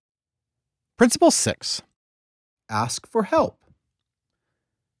Principle 6. Ask for help.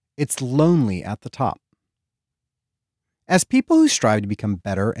 It's lonely at the top. As people who strive to become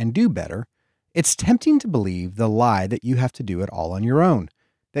better and do better, it's tempting to believe the lie that you have to do it all on your own,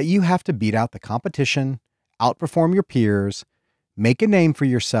 that you have to beat out the competition, outperform your peers, make a name for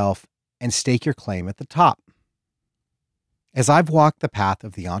yourself, and stake your claim at the top. As I've walked the path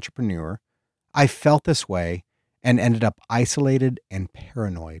of the entrepreneur, I felt this way and ended up isolated and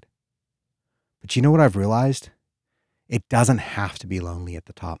paranoid. But you know what I've realized? It doesn't have to be lonely at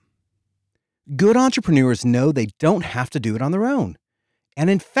the top. Good entrepreneurs know they don't have to do it on their own. And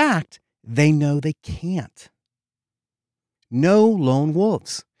in fact, they know they can't. No lone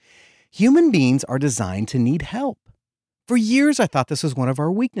wolves. Human beings are designed to need help. For years, I thought this was one of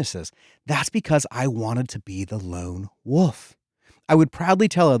our weaknesses. That's because I wanted to be the lone wolf. I would proudly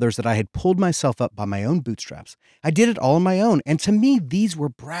tell others that I had pulled myself up by my own bootstraps. I did it all on my own, and to me, these were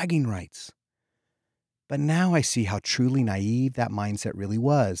bragging rights. But now I see how truly naive that mindset really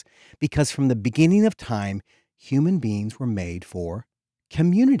was, because from the beginning of time, human beings were made for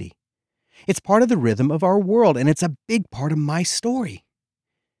community. It's part of the rhythm of our world, and it's a big part of my story.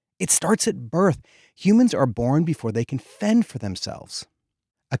 It starts at birth. Humans are born before they can fend for themselves.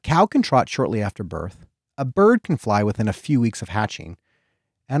 A cow can trot shortly after birth, a bird can fly within a few weeks of hatching,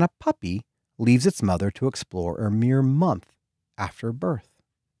 and a puppy leaves its mother to explore a mere month after birth.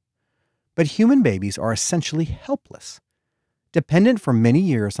 But human babies are essentially helpless, dependent for many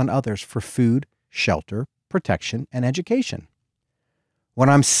years on others for food, shelter, protection, and education. When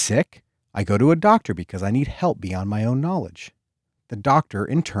I'm sick, I go to a doctor because I need help beyond my own knowledge. The doctor,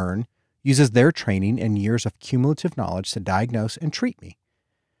 in turn, uses their training and years of cumulative knowledge to diagnose and treat me.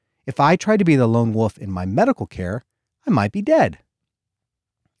 If I try to be the lone wolf in my medical care, I might be dead.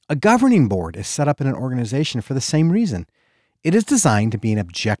 A governing board is set up in an organization for the same reason. It is designed to be an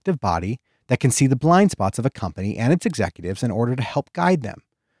objective body that can see the blind spots of a company and its executives in order to help guide them.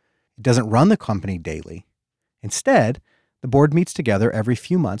 It doesn't run the company daily. Instead, the board meets together every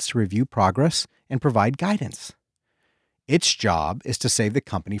few months to review progress and provide guidance. Its job is to save the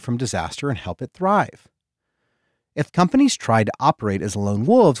company from disaster and help it thrive. If companies tried to operate as lone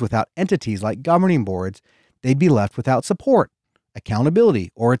wolves without entities like governing boards, they'd be left without support,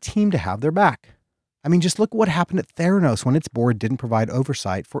 accountability, or a team to have their back. I mean, just look what happened at Theranos when its board didn't provide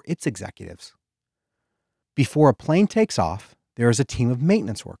oversight for its executives. Before a plane takes off, there is a team of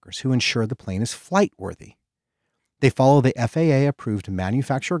maintenance workers who ensure the plane is flight-worthy. They follow the FAA-approved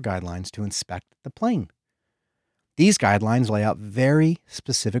manufacturer guidelines to inspect the plane. These guidelines lay out very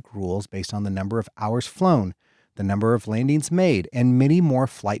specific rules based on the number of hours flown, the number of landings made, and many more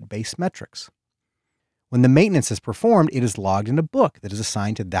flight-based metrics. When the maintenance is performed, it is logged in a book that is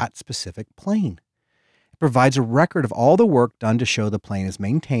assigned to that specific plane. It provides a record of all the work done to show the plane is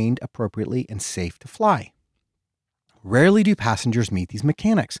maintained appropriately and safe to fly. Rarely do passengers meet these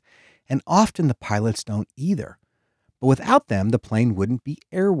mechanics, and often the pilots don't either. But without them, the plane wouldn't be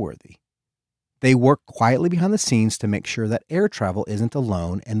airworthy. They work quietly behind the scenes to make sure that air travel isn't a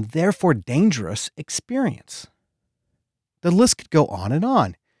lone and therefore dangerous experience. The list could go on and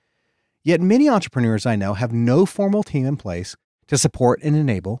on. Yet many entrepreneurs I know have no formal team in place to support and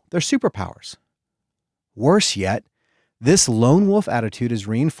enable their superpowers. Worse yet, this lone wolf attitude is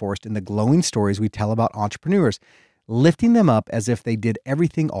reinforced in the glowing stories we tell about entrepreneurs, lifting them up as if they did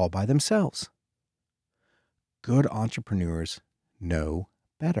everything all by themselves. Good entrepreneurs know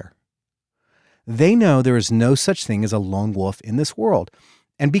better. They know there is no such thing as a lone wolf in this world,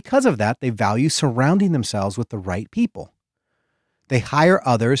 and because of that, they value surrounding themselves with the right people. They hire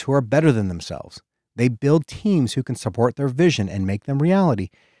others who are better than themselves. They build teams who can support their vision and make them reality.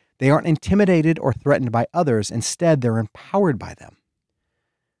 They aren't intimidated or threatened by others. Instead, they're empowered by them.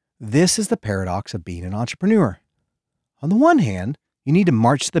 This is the paradox of being an entrepreneur. On the one hand, you need to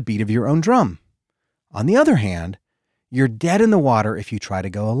march to the beat of your own drum. On the other hand, you're dead in the water if you try to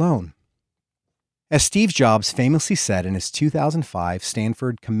go alone. As Steve Jobs famously said in his 2005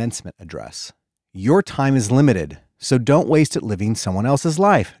 Stanford commencement address, "Your time is limited, so don't waste it living someone else's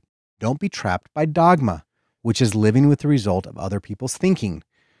life. Don't be trapped by dogma, which is living with the result of other people's thinking.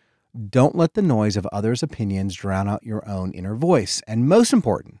 Don't let the noise of others' opinions drown out your own inner voice. And most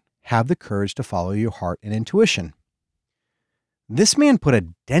important, have the courage to follow your heart and intuition." This man put a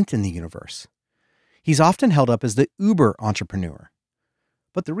dent in the universe. He's often held up as the uber entrepreneur.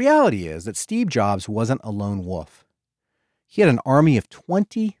 But the reality is that Steve Jobs wasn't a lone wolf. He had an army of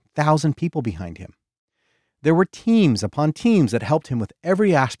 20,000 people behind him. There were teams upon teams that helped him with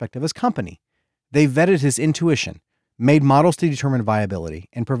every aspect of his company. They vetted his intuition, made models to determine viability,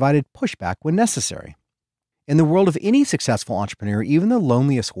 and provided pushback when necessary. In the world of any successful entrepreneur, even the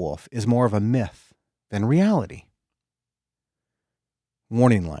loneliest wolf is more of a myth than reality.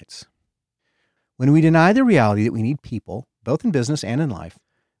 Warning lights. When we deny the reality that we need people, both in business and in life,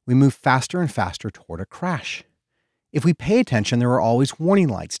 we move faster and faster toward a crash. If we pay attention, there are always warning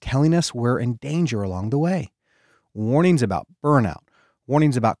lights telling us we're in danger along the way. Warnings about burnout,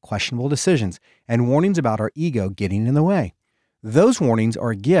 warnings about questionable decisions, and warnings about our ego getting in the way. Those warnings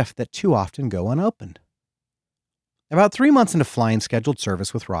are a gift that too often go unopened. About 3 months into flying scheduled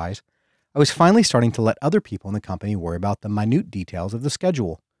service with Rise, I was finally starting to let other people in the company worry about the minute details of the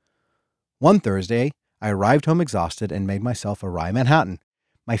schedule. One Thursday, I arrived home exhausted and made myself a Rye Manhattan,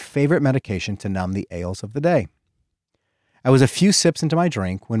 my favorite medication to numb the ails of the day. I was a few sips into my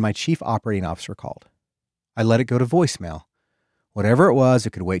drink when my chief operating officer called. I let it go to voicemail. Whatever it was,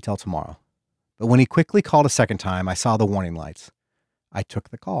 it could wait till tomorrow. But when he quickly called a second time, I saw the warning lights. I took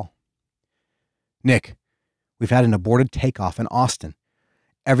the call. Nick, we've had an aborted takeoff in Austin.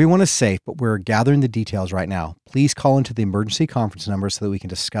 Everyone is safe, but we're gathering the details right now. Please call into the emergency conference number so that we can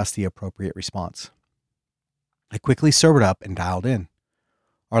discuss the appropriate response. I quickly sobered up and dialed in.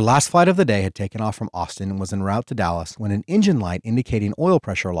 Our last flight of the day had taken off from Austin and was en route to Dallas when an engine light indicating oil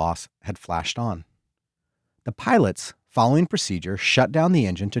pressure loss had flashed on. The pilots, following procedure, shut down the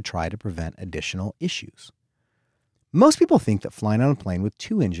engine to try to prevent additional issues. Most people think that flying on a plane with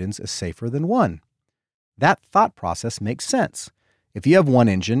 2 engines is safer than 1. That thought process makes sense. If you have 1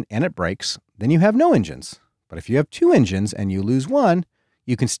 engine and it breaks, then you have no engines. But if you have 2 engines and you lose 1,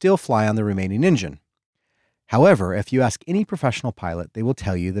 you can still fly on the remaining engine. However, if you ask any professional pilot, they will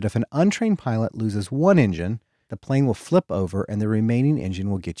tell you that if an untrained pilot loses 1 engine, the plane will flip over and the remaining engine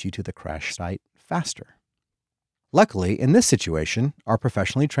will get you to the crash site faster. Luckily, in this situation, our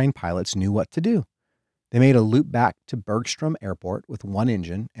professionally trained pilots knew what to do. They made a loop back to Bergstrom Airport with 1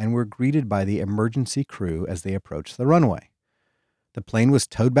 engine and were greeted by the emergency crew as they approached the runway. The plane was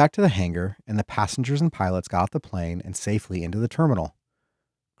towed back to the hangar and the passengers and pilots got off the plane and safely into the terminal.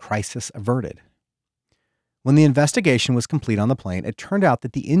 Crisis averted. When the investigation was complete on the plane, it turned out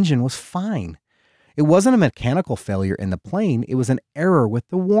that the engine was fine. It wasn't a mechanical failure in the plane, it was an error with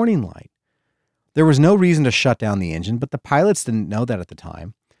the warning light. There was no reason to shut down the engine, but the pilots didn't know that at the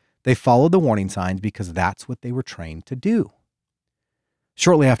time. They followed the warning signs because that's what they were trained to do.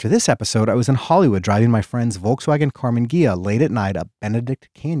 Shortly after this episode, I was in Hollywood driving my friend's Volkswagen Karmann Ghia late at night up Benedict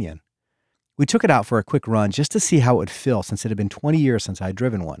Canyon. We took it out for a quick run just to see how it would feel since it had been 20 years since I had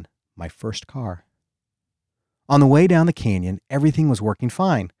driven one, my first car. On the way down the canyon, everything was working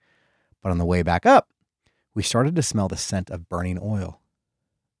fine. But on the way back up, we started to smell the scent of burning oil.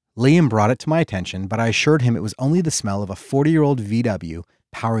 Liam brought it to my attention, but I assured him it was only the smell of a 40-year-old VW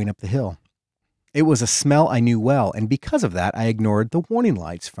powering up the hill. It was a smell I knew well, and because of that, I ignored the warning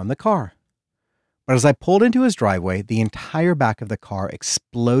lights from the car. But as I pulled into his driveway, the entire back of the car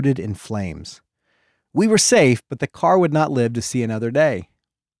exploded in flames. We were safe, but the car would not live to see another day.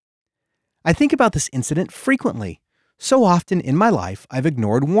 I think about this incident frequently. So often in my life, I've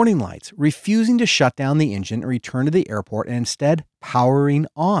ignored warning lights, refusing to shut down the engine and return to the airport and instead powering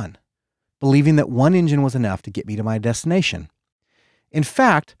on, believing that 1 engine was enough to get me to my destination. In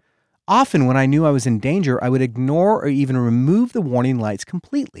fact, often when I knew I was in danger, I would ignore or even remove the warning lights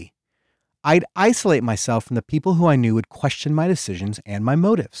completely. I'd isolate myself from the people who I knew would question my decisions and my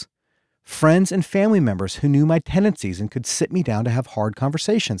motives. Friends and family members who knew my tendencies and could sit me down to have hard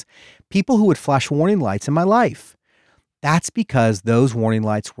conversations. People who would flash warning lights in my life. That's because those warning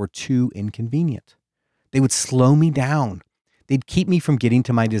lights were too inconvenient. They would slow me down. They'd keep me from getting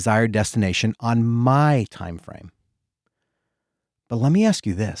to my desired destination on my time frame. But let me ask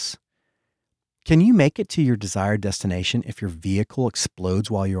you this. Can you make it to your desired destination if your vehicle explodes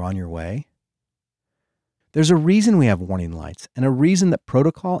while you're on your way? There's a reason we have warning lights and a reason that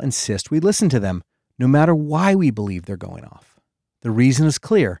protocol insists we listen to them, no matter why we believe they're going off. The reason is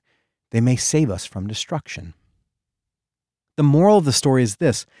clear. They may save us from destruction. The moral of the story is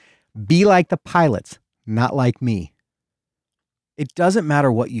this: be like the pilots, not like me. It doesn't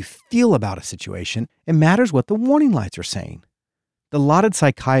matter what you feel about a situation. It matters what the warning lights are saying. The lauded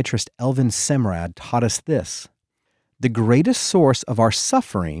psychiatrist Elvin Semrad taught us this: the greatest source of our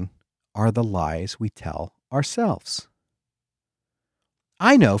suffering are the lies we tell ourselves.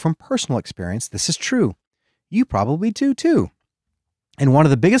 I know from personal experience this is true. You probably do too. And one of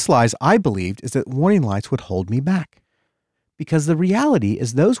the biggest lies I believed is that warning lights would hold me back. Because the reality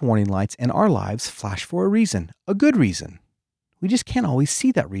is those warning lights in our lives flash for a reason, a good reason. We just can't always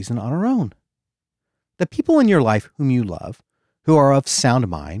see that reason on our own. The people in your life whom you love, who are of sound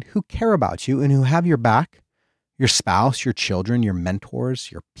mind, who care about you and who have your back, your spouse, your children, your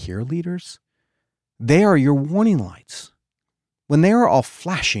mentors, your peer leaders, They are your warning lights. When they are all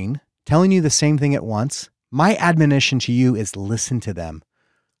flashing, telling you the same thing at once, my admonition to you is listen to them,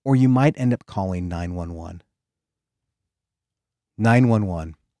 or you might end up calling 911.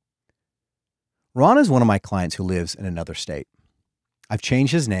 911. Ron is one of my clients who lives in another state. I've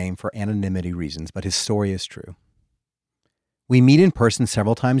changed his name for anonymity reasons, but his story is true. We meet in person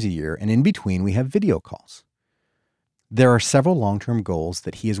several times a year, and in between we have video calls. There are several long-term goals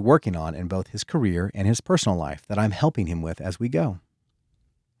that he is working on in both his career and his personal life that I'm helping him with as we go.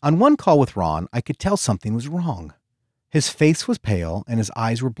 On one call with Ron, I could tell something was wrong. His face was pale and his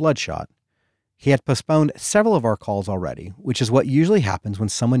eyes were bloodshot. He had postponed several of our calls already, which is what usually happens when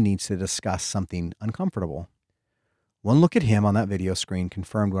someone needs to discuss something uncomfortable. One look at him on that video screen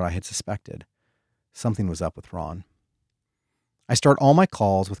confirmed what I had suspected. Something was up with Ron. I start all my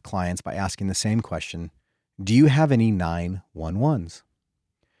calls with clients by asking the same question: do you have any 911s?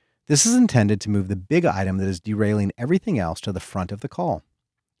 This is intended to move the big item that is derailing everything else to the front of the call.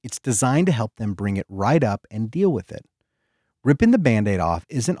 It's designed to help them bring it right up and deal with it. Ripping the Band-Aid off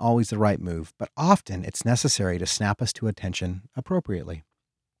isn't always the right move, but often it's necessary to snap us to attention appropriately.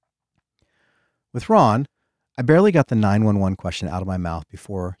 With Ron, I barely got the 911 question out of my mouth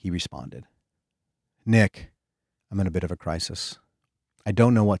before he responded. Nick, I'm in a bit of a crisis. I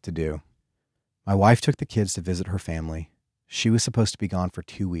don't know what to do. My wife took the kids to visit her family. She was supposed to be gone for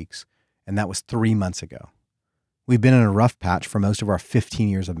 2 weeks, and that was 3 months ago. We've been in a rough patch for most of our 15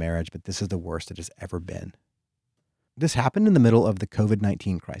 years of marriage, but this is the worst it has ever been. This happened in the middle of the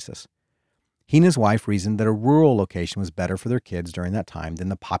COVID-19 crisis. He and his wife reasoned that a rural location was better for their kids during that time than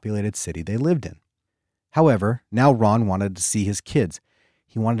the populated city they lived in. However, now Ron wanted to see his kids.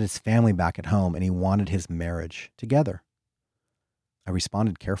 He wanted his family back at home, and he wanted his marriage together. I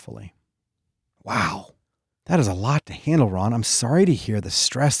responded carefully. Wow, that is a lot to handle, Ron. I'm sorry to hear the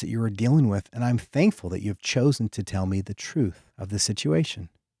stress that you are dealing with, and I'm thankful that you have chosen to tell me the truth of the situation.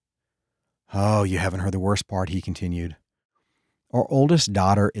 Oh, you haven't heard the worst part, he continued. Our oldest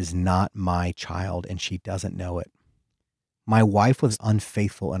daughter is not my child, and she doesn't know it. My wife was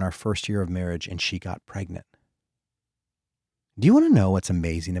unfaithful in our first year of marriage, and she got pregnant. Do you want to know what's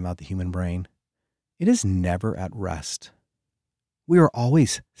amazing about the human brain? It is never at rest. We are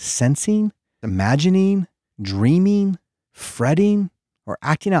always sensing, imagining, dreaming, fretting, or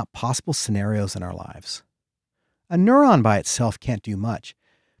acting out possible scenarios in our lives. A neuron by itself can't do much,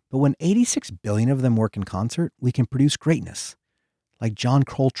 but when 86 billion of them work in concert, we can produce greatness, like John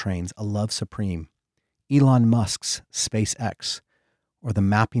Coltrane's A Love Supreme, Elon Musk's SpaceX, or the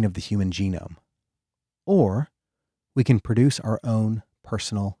mapping of the human genome. Or we can produce our own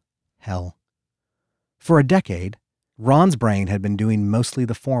personal hell. For a decade, Ron's brain had been doing mostly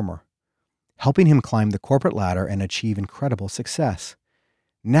the former, helping him climb the corporate ladder and achieve incredible success.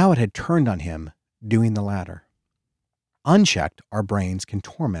 Now it had turned on him, doing the latter. Unchecked, our brains can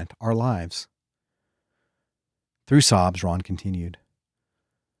torment our lives. Through sobs, Ron continued.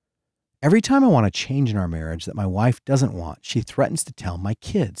 Every time I want a change in our marriage that my wife doesn't want, she threatens to tell my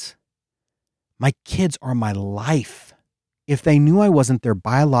kids. My kids are my life. If they knew I wasn't their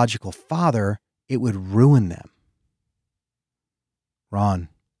biological father, it would ruin them. Ron,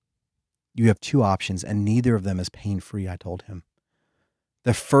 you have 2 options, and neither of them is pain-free, I told him.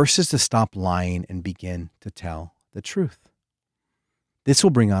 The first is to stop lying and begin to tell the truth. This will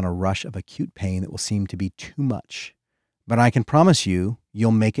bring on a rush of acute pain that will seem to be too much, but I can promise you,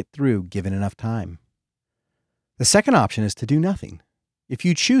 you'll make it through given enough time. The second option is to do nothing. If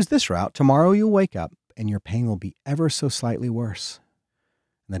you choose this route, tomorrow you'll wake up and your pain will be ever so slightly worse.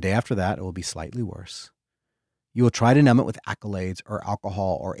 And the day after that, it will be slightly worse. You will try to numb it with accolades or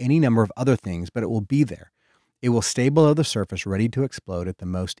alcohol or any number of other things, but it will be there. It will stay below the surface, ready to explode at the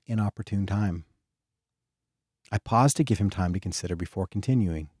most inopportune time. I paused to give him time to consider before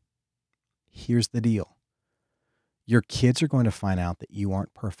continuing. Here's the deal. Your kids are going to find out that you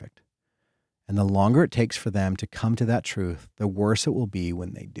aren't perfect. And the longer it takes for them to come to that truth, the worse it will be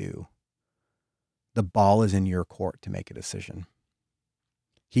when they do. The ball is in your court to make a decision.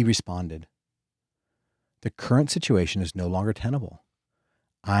 He responded, the current situation is no longer tenable.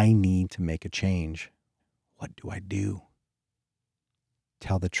 I need to make a change. What do I do?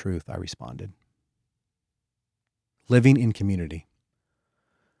 Tell the truth, I responded. Living in community.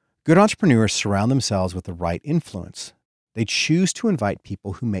 Good entrepreneurs surround themselves with the right influence. They choose to invite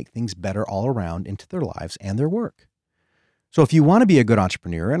people who make things better all around into their lives and their work. So if you want to be a good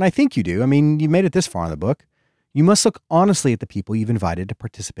entrepreneur, and I think you do, you made it this far in the book, you must look honestly at the people you've invited to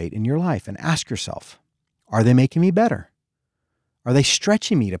participate in your life and ask yourself, are they making me better? Are they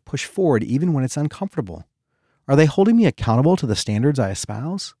stretching me to push forward even when it's uncomfortable? Are they holding me accountable to the standards I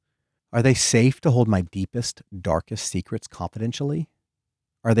espouse? Are they safe to hold my deepest, darkest secrets confidentially?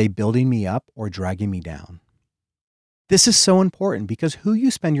 Are they building me up or dragging me down? This is so important because who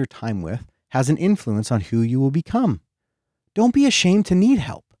you spend your time with has an influence on who you will become. Don't be ashamed to need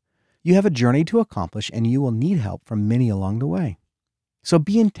help. You have a journey to accomplish and you will need help from many along the way. So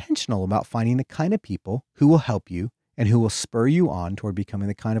be intentional about finding the kind of people who will help you and who will spur you on toward becoming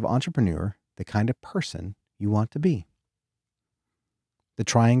the kind of entrepreneur, the kind of person you want to be. The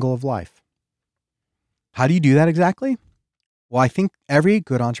triangle of life. How do you do that exactly? Well, I think every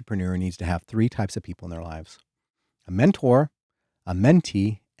good entrepreneur needs to have 3 types of people in their lives: a mentor, a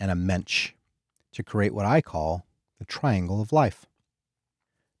mentee, and a mensch, to create what I call the triangle of life.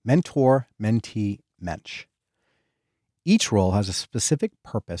 Mentor, mentee, mensch. Each role has a specific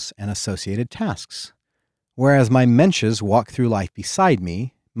purpose and associated tasks. Whereas my mensches walk through life beside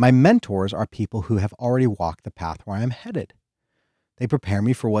me, my mentors are people who have already walked the path where I am headed. They prepare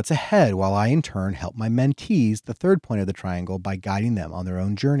me for what's ahead while I in turn help my mentees, the third point of the triangle, by guiding them on their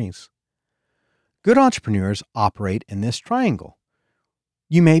own journeys. Good entrepreneurs operate in this triangle.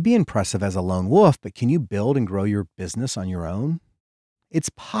 You may be impressive as a lone wolf, but can you build and grow your business on your own?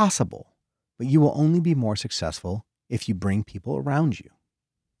 It's possible, but you will only be more successful if you bring people around you.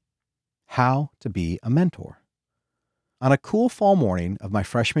 How to be a mentor. On a cool fall morning of my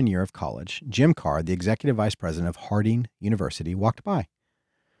freshman year of college, Jim Card, the executive vice president of Harding University, walked by.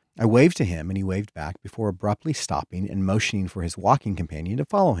 I waved to him and he waved back before abruptly stopping and motioning for his walking companion to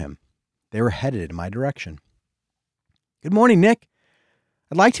follow him. They were headed in my direction. "Good morning, Nick.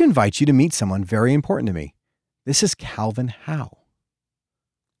 I'd like to invite you to meet someone very important to me. This is Calvin Howe."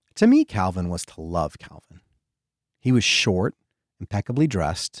 To me, Calvin was to love Calvin. He was short, impeccably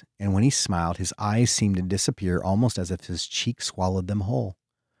dressed, and when he smiled, his eyes seemed to disappear almost as if his cheeks swallowed them whole.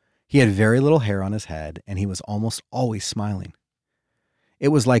 He had very little hair on his head, and he was almost always smiling. It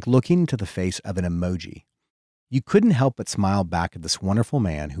was like looking into the face of an emoji. You couldn't help but smile back at this wonderful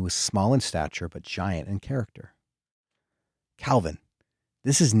man who was small in stature but giant in character. "Calvin,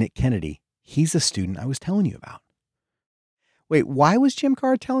 this is Nick Kennedy. He's the student I was telling you about." Wait, why was Jim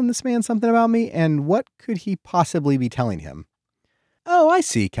Card telling this man something about me, and what could he possibly be telling him? "Oh, I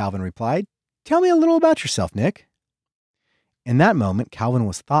see," Calvin replied. "Tell me a little about yourself, Nick." In that moment, Calvin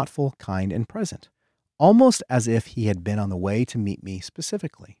was thoughtful, kind, and present, almost as if he had been on the way to meet me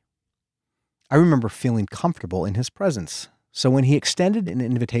specifically. I remember feeling comfortable in his presence, so when he extended an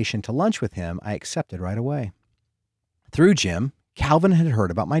invitation to lunch with him, I accepted right away. Through Jim, Calvin had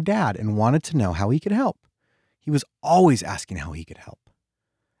heard about my dad and wanted to know how he could help. He was always asking how he could help.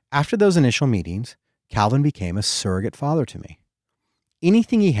 After those initial meetings, Calvin became a surrogate father to me.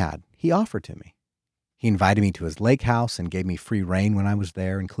 Anything he had, he offered to me. He invited me to his lake house and gave me free rein when I was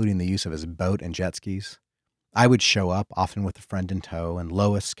there, including the use of his boat and jet skis. I would show up, often with a friend in tow, and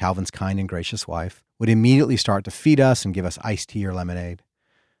Lois, Calvin's kind and gracious wife, would immediately start to feed us and give us iced tea or lemonade.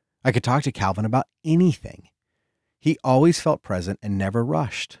 I could talk to Calvin about anything. He always felt present and never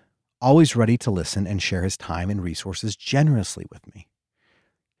rushed, always ready to listen and share his time and resources generously with me.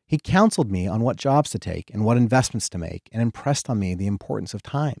 He counseled me on what jobs to take and what investments to make and impressed on me the importance of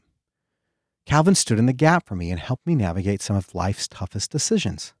time. Calvin stood in the gap for me and helped me navigate some of life's toughest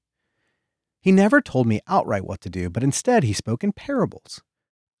decisions. He never told me outright what to do, but instead he spoke in parables.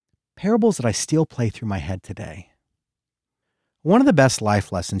 Parables that I still play through my head today. One of the best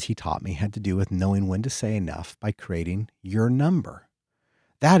life lessons he taught me had to do with knowing when to say enough by creating your number.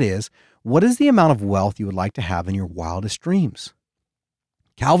 That is, what is the amount of wealth you would like to have in your wildest dreams?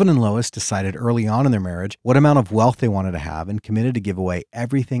 Calvin and Lois decided early on in their marriage what amount of wealth they wanted to have and committed to give away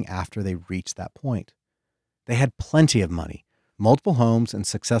everything after they reached that point. They had plenty of money, multiple homes, and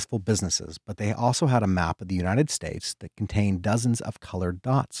successful businesses, but they also had a map of the United States that contained dozens of colored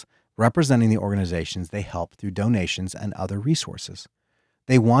dots, representing the organizations they helped through donations and other resources.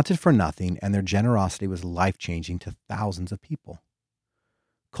 They wanted for nothing, and their generosity was life-changing to thousands of people.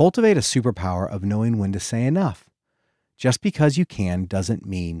 Cultivate a superpower of knowing when to say enough. Just because you can doesn't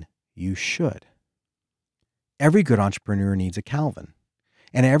mean you should. Every good entrepreneur needs a Calvin,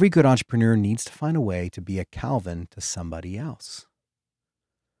 and every good entrepreneur needs to find a way to be a Calvin to somebody else.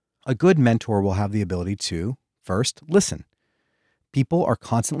 A good mentor will have the ability to, first, listen. People are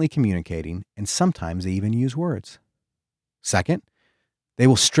constantly communicating, and sometimes they even use words. Second, they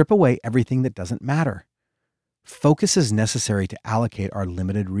will strip away everything that doesn't matter. Focus is necessary to allocate our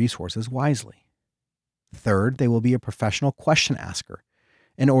limited resources wisely. Third, they will be a professional question asker.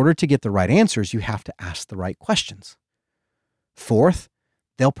 In order to get the right answers, you have to ask the right questions. Fourth,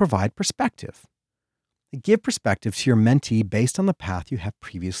 they'll provide perspective. Give perspective to your mentee based on the path you have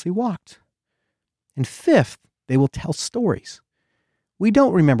previously walked. And fifth, they will tell stories. We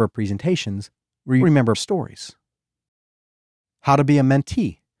don't remember presentations, we remember stories. How to be a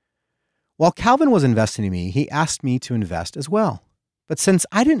mentee. While Calvin was investing in me, he asked me to invest as well. But since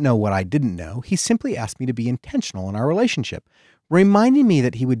I didn't know what I didn't know, he simply asked me to be intentional in our relationship, reminding me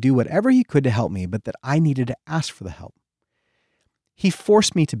that he would do whatever he could to help me, but that I needed to ask for the help. He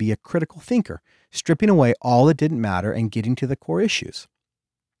forced me to be a critical thinker, stripping away all that didn't matter and getting to the core issues.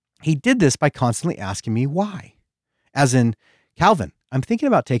 He did this by constantly asking me why. As in, Calvin, I'm thinking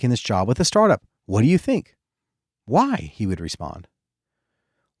about taking this job with a startup. What do you think? Why? He would respond.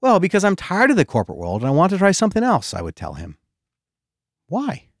 Well, because I'm tired of the corporate world and I want to try something else, I would tell him.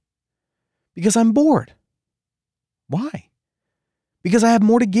 Why? Because I'm bored. Why? Because I have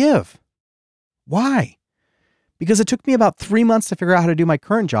more to give. Why? Because it took me about 3 months to figure out how to do my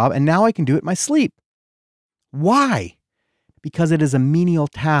current job, and now I can do it in my sleep. Why? Because it is a menial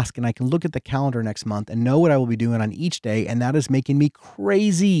task, and I can look at the calendar next month and know what I will be doing on each day, and that is making me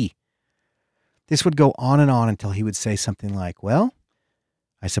crazy. This would go on and on until he would say something like, well,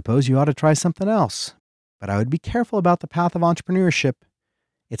 I suppose you ought to try something else, but I would be careful about the path of entrepreneurship.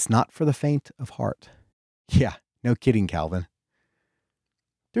 It's not for the faint of heart. Yeah, no kidding, Calvin.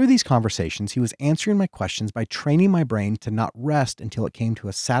 Through these conversations, he was answering my questions by training my brain to not rest until it came to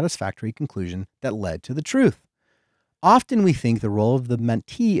a satisfactory conclusion that led to the truth. Often we think the role of the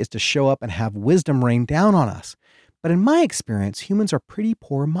mentee is to show up and have wisdom rain down on us. But in my experience, humans are pretty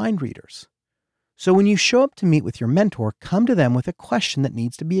poor mind readers. So when you show up to meet with your mentor, come to them with a question that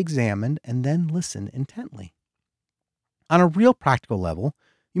needs to be examined and then listen intently. On a real practical level,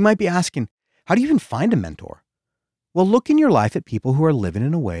 you might be asking, how do you even find a mentor? Well, look in your life at people who are living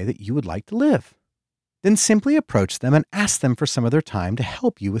in a way that you would like to live. Then simply approach them and ask them for some of their time to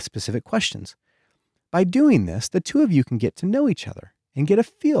help you with specific questions. By doing this, the two of you can get to know each other and get a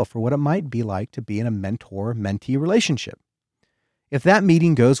feel for what it might be like to be in a mentor-mentee relationship. If that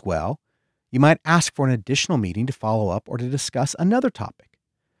meeting goes well, you might ask for an additional meeting to follow up or to discuss another topic.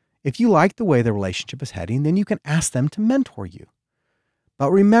 If you like the way the relationship is heading, then you can ask them to mentor you.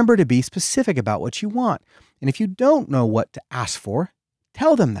 But remember to be specific about what you want. And if you don't know what to ask for,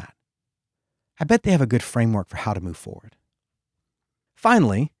 tell them that. I bet they have a good framework for how to move forward.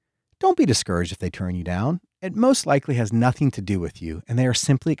 Finally, don't be discouraged if they turn you down. It most likely has nothing to do with you, and they are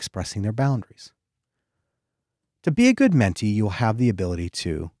simply expressing their boundaries. To be a good mentee, you will have the ability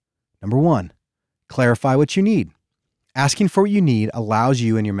to, number 1, clarify what you need. Asking for what you need allows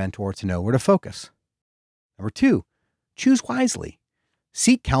you and your mentor to know where to focus. Number 2, choose wisely.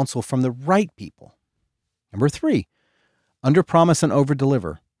 Seek counsel from the right people. Number 3, underpromise and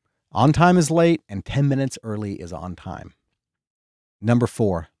overdeliver. On time is late and 10 minutes early is on time. Number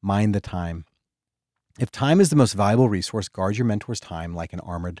 4, mind the time. If time is the most valuable resource, guard your mentor's time like an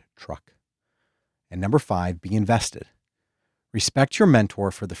armored truck. And number 5, be invested. Respect your mentor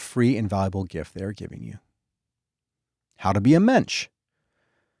for the free and valuable gift they are giving you. How to be a mensch.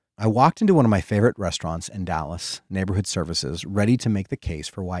 I walked into one of my favorite restaurants in Dallas, Neighborhood Services, ready to make the case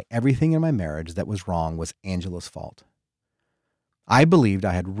for why everything in my marriage that was wrong was Angela's fault. I believed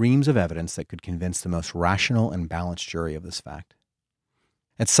I had reams of evidence that could convince the most rational and balanced jury of this fact.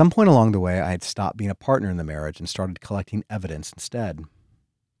 At some point along the way, I had stopped being a partner in the marriage and started collecting evidence instead.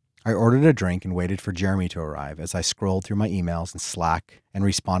 I ordered a drink and waited for Jeremy to arrive as I scrolled through my emails and Slack and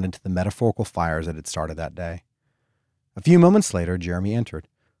responded to the metaphorical fires that had started that day. A few moments later, Jeremy entered,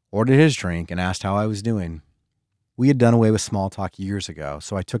 ordered his drink, and asked how I was doing. We had done away with small talk years ago,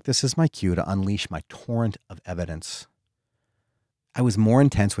 so I took this as my cue to unleash my torrent of evidence. I was more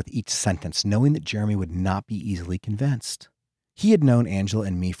intense with each sentence, knowing that Jeremy would not be easily convinced. He had known Angela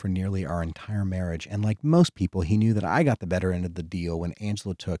and me for nearly our entire marriage, and like most people, he knew that I got the better end of the deal when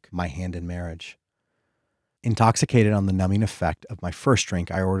Angela took my hand in marriage. Intoxicated on the numbing effect of my first drink,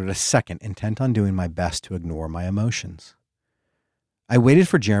 I ordered a second, intent on doing my best to ignore my emotions. I waited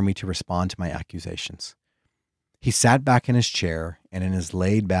for Jeremy to respond to my accusations. He sat back in his chair, and in his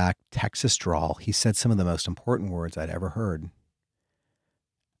laid-back Texas drawl, he said some of the most important words I'd ever heard.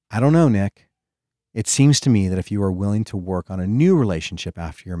 I don't know, Nick. It seems to me that if you are willing to work on a new relationship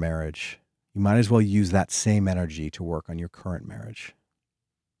after your marriage, you might as well use that same energy to work on your current marriage.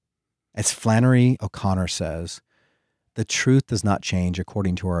 As Flannery O'Connor says, the truth does not change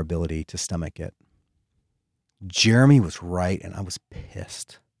according to our ability to stomach it. Jeremy was right, and I was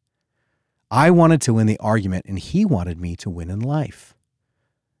pissed. I wanted to win the argument, and he wanted me to win in life.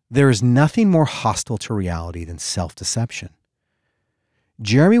 There is nothing more hostile to reality than self-deception.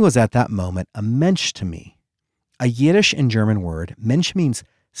 Jeremy was at that moment a mensch to me. A Yiddish and German word, mensch means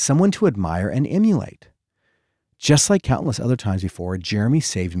someone to admire and emulate. Just like countless other times before, Jeremy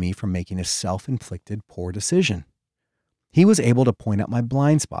saved me from making a self-inflicted poor decision. He was able to point out my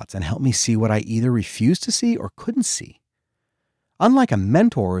blind spots and help me see what I either refused to see or couldn't see. Unlike a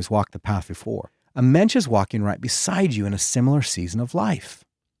mentor who's walked the path before, a mensch is walking right beside you in a similar season of life.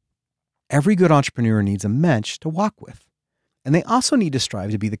 Every good entrepreneur needs a mensch to walk with, and they also need to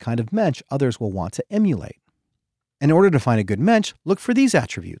strive to be the kind of mensch others will want to emulate. In order to find a good mensch, look for these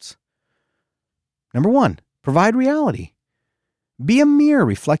attributes. Number 1, provide reality. Be a mirror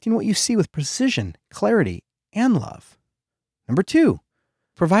reflecting what you see with precision, clarity, and love. Number 2,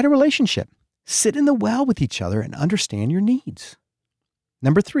 provide a relationship. Sit in the well with each other and understand your needs.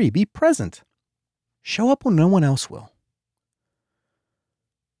 Number 3, be present. Show up when no one else will.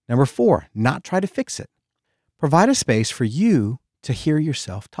 Number 4, not try to fix it. Provide a space for you to hear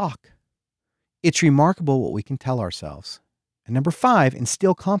yourself talk. It's remarkable what we can tell ourselves. And number 5,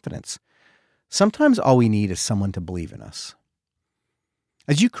 instill confidence. Sometimes all we need is someone to believe in us.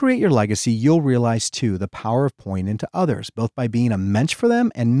 As you create your legacy, you'll realize too the power of pouring into others, both by being a mensch for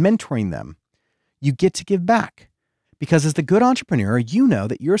them and mentoring them. You get to give back because as the good entrepreneur, you know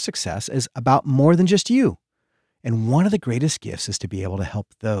that your success is about more than just you. And one of the greatest gifts is to be able to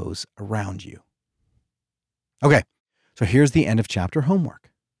help those around you. Okay, so here's the end of chapter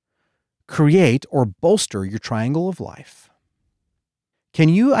homework. Create or bolster your triangle of life. Can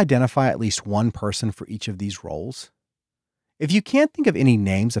you identify at least one person for each of these roles? If you can't think of any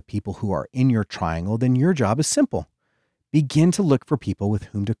names of people who are in your triangle, then your job is simple. Begin to look for people with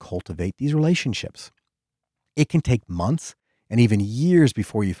whom to cultivate these relationships. It can take months and even years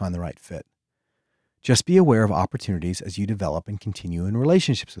before you find the right fit. Just be aware of opportunities as you develop and continue in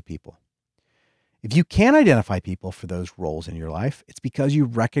relationships with people. If you can identify people for those roles in your life, it's because you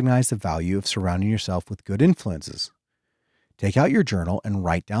recognize the value of surrounding yourself with good influences. Take out your journal and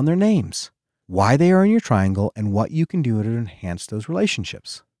write down their names, why they are in your triangle, and what you can do to enhance those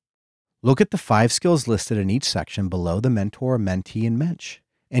relationships. Look at the 5 skills listed in each section below the mentor, mentee, and mensch,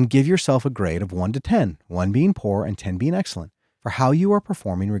 and give yourself a grade of 1 to 10, 1 being poor and 10 being excellent, for how you are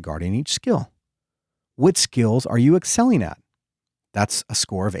performing regarding each skill. Which skills are you excelling at? That's a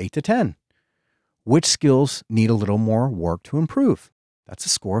score of 8 to 10. Which skills need a little more work to improve? That's a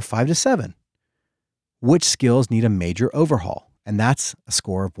score of 5 to 7. Which skills need a major overhaul? And that's a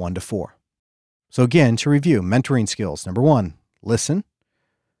score of 1 to 4. So again, to review, mentoring skills. Number 1, listen.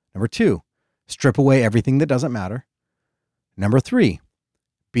 Number 2, strip away everything that doesn't matter. Number 3,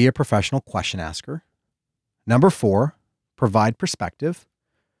 be a professional question asker. Number 4, provide perspective.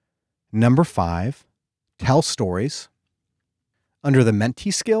 Number 5, tell stories. Under the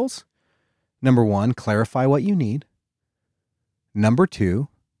mentee skills, number 1, clarify what you need. Number 2,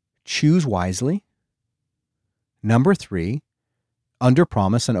 choose wisely. Number 3,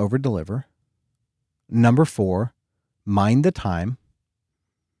 underpromise and overdeliver. Number 4, mind the time.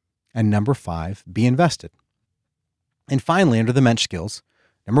 And number 5, be invested. And finally, under the mensch skills,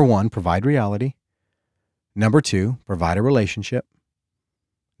 number 1, provide reality. Number 2, provide a relationship.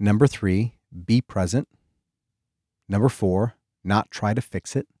 Number 3, be present. Number 4, not try to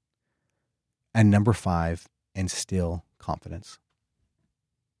fix it. And number 5, instill confidence.